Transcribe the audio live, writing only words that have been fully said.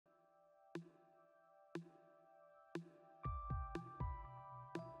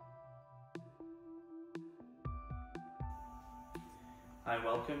Hi and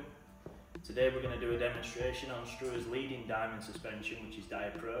welcome. Today we're going to do a demonstration on Struers' leading diamond suspension, which is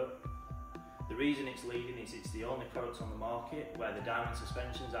DiaPro. The reason it's leading is it's the only product on the market where the diamond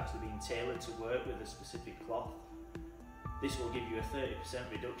suspension has actually been tailored to work with a specific cloth. This will give you a 30%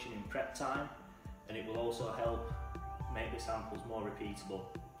 reduction in prep time, and it will also help make the samples more repeatable.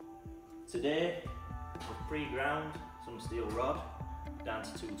 Today we've pre-ground some steel rod down to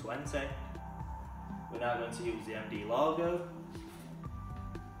 220. We're now going to use the MD Largo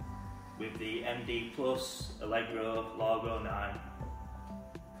with the MD Plus Allegro Largo 9.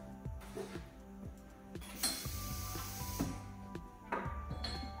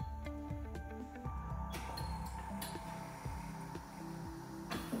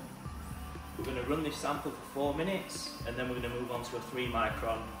 We're going to run this sample for 4 minutes, and then we're going to move on to a 3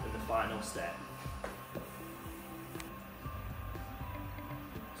 micron in the final step.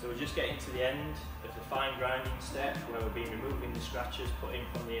 So we're just getting to the end of the fine grinding step where we've been removing the scratches put in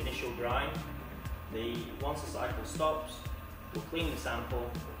from the initial grind. Once the cycle stops, we'll clean the sample,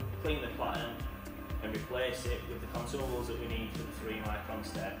 clean the platen, and replace it with the consumables that we need for the 3 micron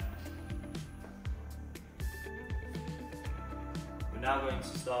step. We're now going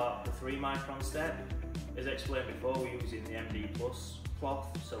to start the 3 micron step. As explained before, we're using the MD Plus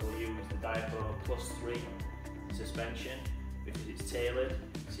cloth, so we'll use the DiaPro Plus 3 suspension because it's tailored,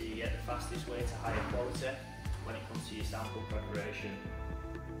 so you get the fastest way to higher quality when it comes to your sample preparation.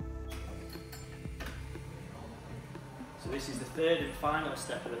 So this is the 3rd and final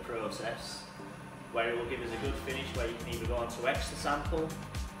step of the process, where it will give us a good finish where you can either go on to etch the sample,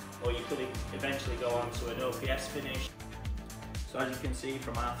 or you could eventually go on to an OPS finish. So as you can see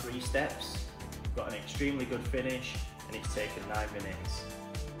from our 3 steps, we've got an extremely good finish, and it's taken 9 minutes.